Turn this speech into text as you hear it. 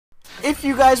If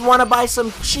you guys want to buy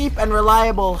some cheap and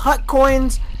reliable HUT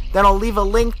coins, then I'll leave a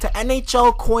link to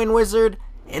NHL Coin Wizard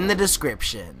in the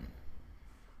description.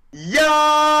 Yo!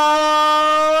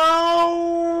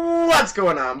 What's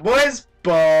going on, boys?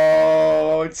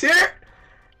 Boats here,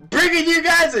 bringing you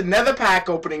guys another pack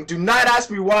opening. Do not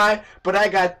ask me why, but I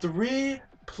got 3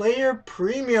 player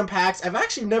premium packs. I've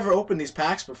actually never opened these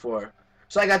packs before.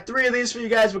 So I got 3 of these for you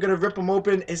guys. We're going to rip them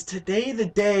open. Is today the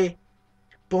day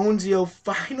Bonezio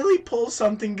finally pulls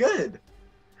something good?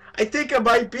 I think it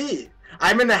might be.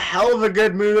 I'm in a hell of a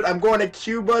good mood. I'm going to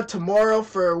Cuba tomorrow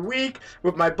for a week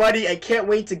with my buddy. I can't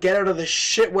wait to get out of the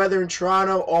shit weather in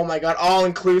Toronto. Oh my god, all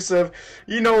inclusive.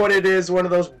 You know what it is, one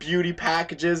of those beauty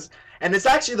packages. And it's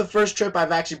actually the first trip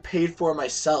I've actually paid for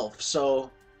myself.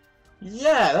 So,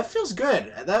 yeah, that feels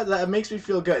good. That makes me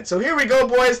feel good. So here we go,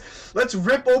 boys. Let's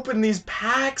rip open these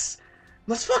packs.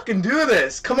 Let's fucking do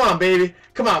this. Come on, baby.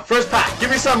 Come on, first pack.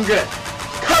 Give me something good.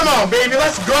 Come on, baby.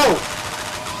 Let's go.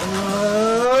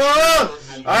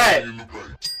 Alright.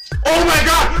 Oh my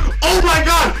god! Oh my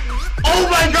god! Oh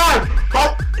my god!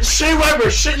 Oh, Shea Weber!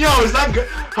 Yo, is that good?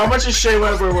 How much is Shea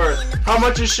Weber worth? How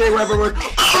much is Shea Weber worth?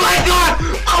 Oh my god!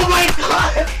 Oh my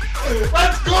god!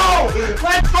 Let's go!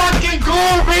 Let's fucking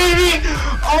go, baby!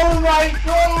 Oh my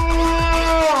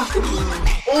god!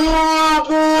 Oh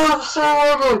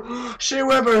god! Shea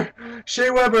Weber! Shea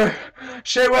Weber!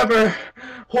 Shea Weber!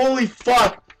 Holy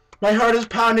fuck! My heart is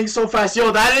pounding so fast.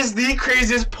 Yo, that is the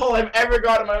craziest pull I've ever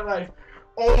got in my life.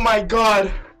 Oh my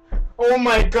god. Oh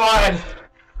my god.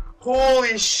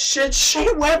 Holy shit,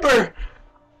 Shea Weber.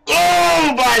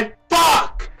 Oh my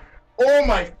fuck. Oh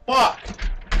my fuck.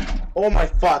 Oh my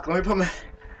fuck. Let me put my...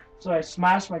 So I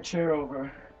smashed my chair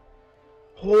over.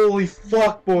 Holy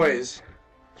fuck, boys.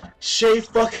 Shea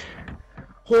fuck.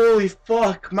 Holy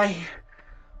fuck. My...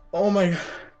 Oh my...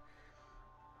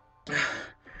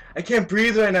 I can't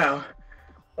breathe right now.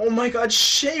 Oh my god,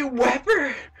 Shea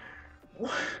Weber!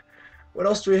 What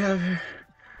else do we have here?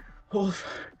 Oh,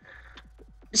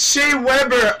 Shea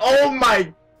Weber! Oh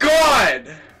my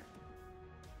god!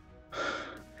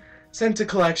 Sent to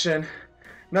collection.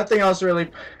 Nothing else really.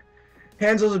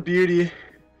 Hansel's a beauty.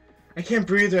 I can't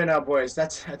breathe right now, boys. I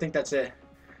think that's it.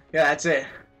 Yeah, that's it.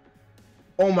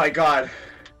 Oh my god.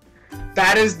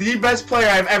 That is the best player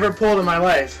I've ever pulled in my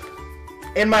life.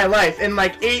 In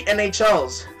like 8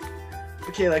 NHLs.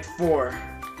 Okay, like 4.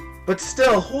 But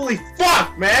still, holy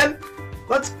fuck, man!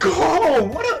 Let's go!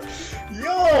 What a...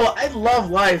 Yo, I love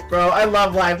life, bro. I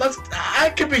love life. I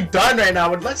could be done right now,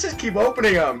 but let's just keep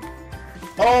opening them.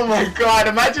 Oh my god,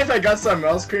 imagine if I got something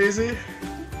else crazy.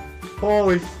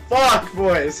 Holy fuck,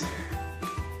 boys.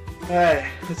 Alright,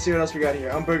 let's see what else we got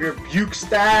here. Umberger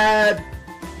Bukestad.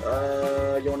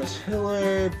 Jonas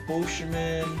Hiller.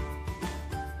 Boschman.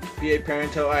 B.A.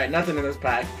 Parento. Alright, nothing in this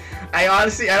pack. I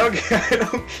honestly, I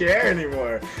don't care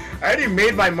anymore. I already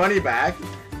made my money back.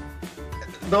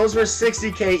 Those were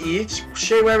 60k each.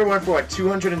 Shea Weber went for what,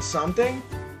 200 and something?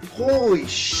 Holy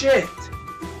shit.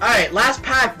 Alright, last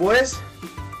pack, boys.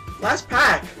 Last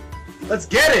pack. Let's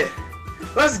get it.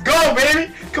 Let's go,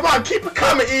 baby. Come on, keep it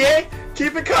coming, EA.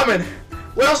 Keep it coming.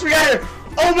 What else we got here?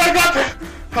 Oh my god.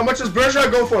 How much does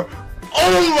Bergeron go for?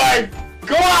 Oh my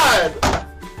god.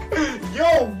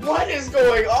 Yo, what is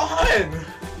going on?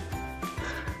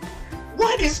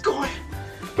 What is going...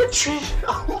 Patrice...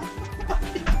 Oh my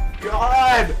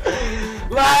god!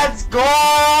 Let's go!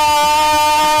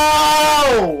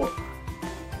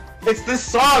 It's this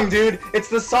song, dude. It's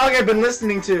the song I've been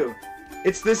listening to.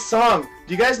 It's this song.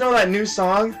 Do you guys know that new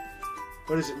song?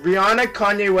 What is it? Rihanna,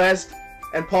 Kanye West,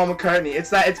 and Paul McCartney.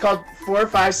 It's called 4 or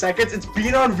 5 Seconds. It's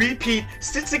been on repeat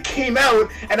since it came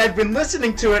out, and I've been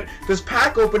listening to it, this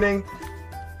pack opening,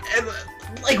 and,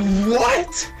 like,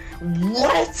 what?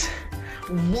 What?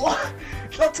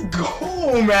 Let's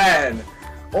go, man.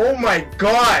 Oh my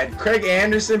god. Craig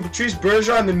Anderson, Patrice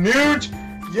Bergeron, the Nuge.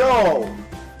 Yo.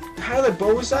 Tyler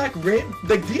Bozak,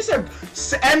 like, these are...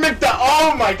 And McDonald.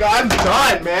 Oh my god, I'm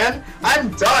done, man.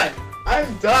 I'm done.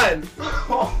 I'm done.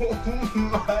 Oh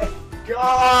my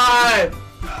god.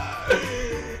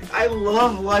 I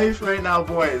love life right now,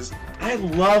 boys. I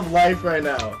love life right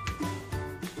now.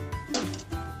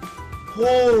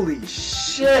 Holy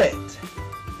shit.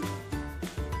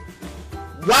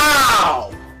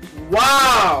 Wow.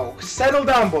 Wow. Settle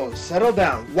down, boys. Settle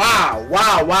down. Wow.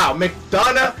 Wow. Wow.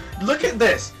 McDonough. Look at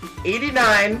this.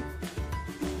 89,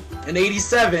 an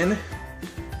 87,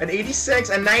 an 86,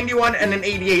 a 91, and an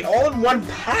 88. All in one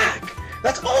pack.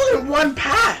 That's all in one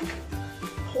pack.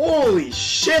 Holy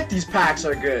shit, these packs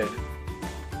are good.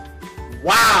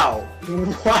 Wow.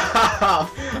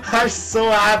 Wow. I'm so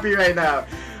happy right now.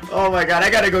 Oh my god, I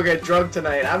gotta go get drunk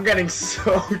tonight. I'm getting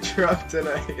so drunk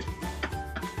tonight.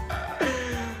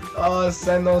 Oh,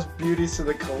 send those beauties to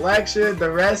the collection. The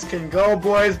rest can go,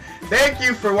 boys. Thank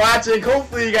you for watching.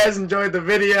 Hopefully you guys enjoyed the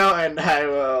video, and I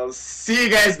will see you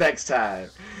guys next time.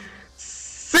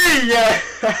 See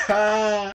ya!